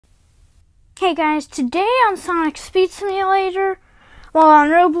Hey guys, today on Sonic Speed Simulator, well on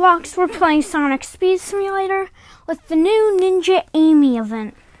Roblox, we're playing Sonic Speed Simulator with the new Ninja Amy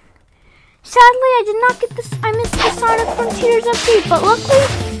event. Sadly, I did not get this, I missed the Sonic Frontiers update, but luckily,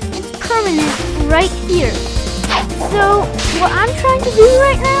 it's permanent right here. So, what I'm trying to do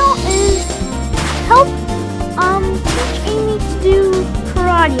right now is help teach Amy to do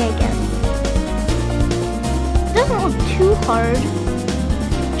karate, I guess. It doesn't look too hard.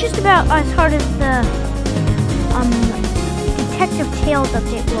 Just about as hard as the Detective Tales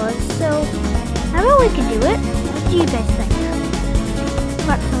update was, so I bet we could do it. What do you guys think?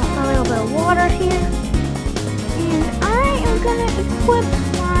 Got a little bit of water here, and I am gonna equip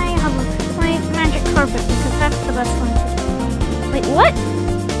my magic carpet because that's the best one to do. Wait, what?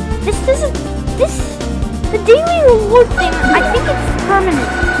 The daily reward thing, I think it's permanent.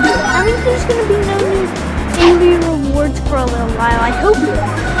 I think there's gonna be no new daily rewards for a little while. I hope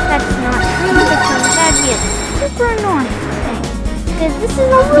that's not true because that'd be a super annoying thing. Because this is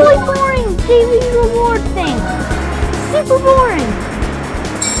a really boring daily reward thing. Super boring.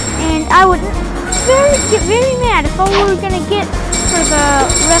 And I would get very mad if all we're gonna get for the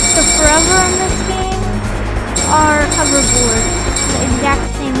rest of forever in this game are hoverboards. The exact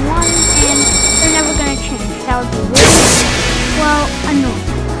same ones, and they're never gonna change. That would be really, well, annoying.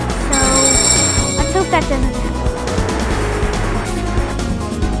 So let's hope that doesn't happen.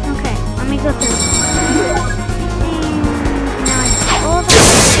 Okay, let me go through. And now I have all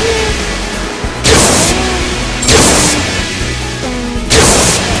that here.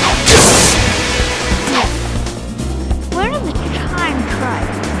 Where did the time try?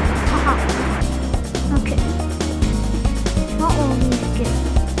 Okay. What will these get?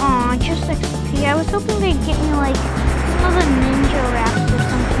 Aw, just XP. I was hoping they'd get me like some of the ninja wraps or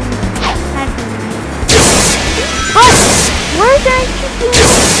something. That'd be nice. But where did I keep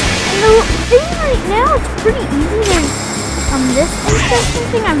doing? And the thing right now, it's pretty easy. There's this interesting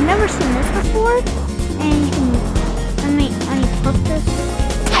thing. I've never seen this before. And you can let me flip this,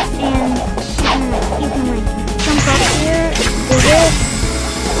 and you can like jump up here and do this.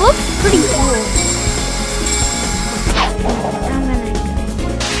 It looks pretty cool. I'm gonna go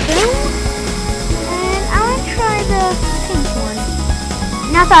boom, and I want to try the pink one.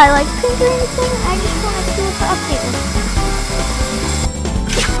 Not that I like pink or anything, I just want to see what the update looks like.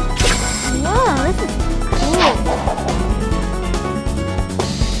 Whoa, this is cool.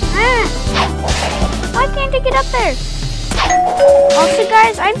 Why can't I get up there? Also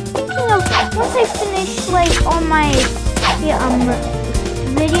guys, I'm thinking of, once I finish like all my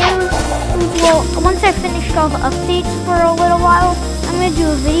videos, well, once I finished all the updates for a little while, I'm going to do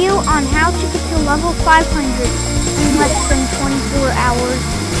a video on how to get to level 500 in less than 24 hours.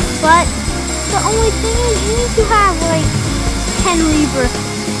 But the only thing is you need to have like 10 rebirths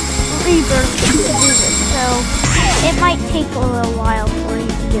to do this, so it might take a little while for you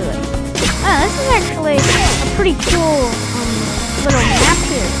to do it. This is actually a pretty cool little map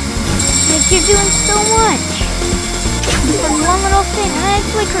here. Like, you're doing so much for one little thing, and then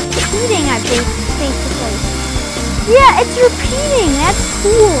it's like repeating, I think, basically. Yeah, it's repeating. That's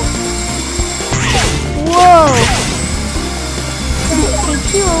cool. Whoa. Then it takes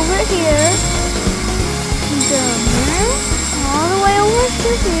you over here. You go there, all the way over to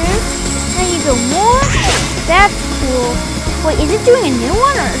here. Then you go more. That's cool. Wait, is it doing a new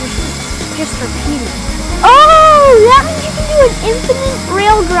one or just repeating? Oh, that means you can do an infinite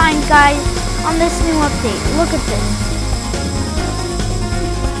rail grind, guys, on this new update. Look at this.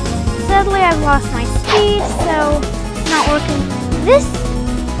 Sadly, I've lost my speed, so it's not working.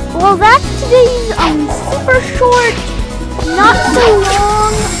 Well, that's today's super short, not so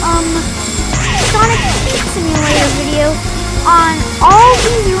long Sonic Speed Simulator video on all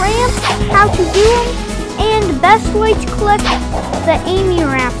these ramps, how to do them, and the best way to collect the Amy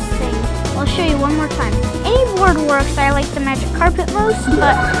wraps thing. I'll show you one more time. Any board works. I like the magic carpet most,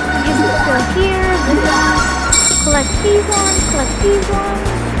 but you just go here, this one, collect these ones, collect these ones.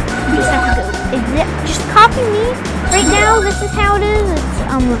 You just have to go, just copy me. Right now, this is how it is. It's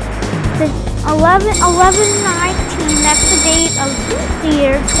the 11/19. That's the date of the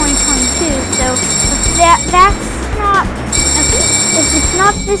year 2022. So if that's not, if it's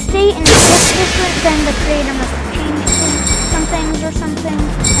not this date and it's just different, then the creator must have changed some things or something,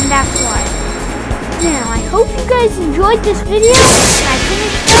 and that's why. Now, I hope you guys enjoyed this video, and I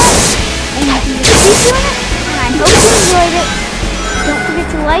finished that, and you can just keep doing it, and I hope you enjoyed it. Don't forget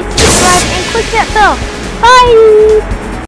to like, subscribe, and click that bell. Bye!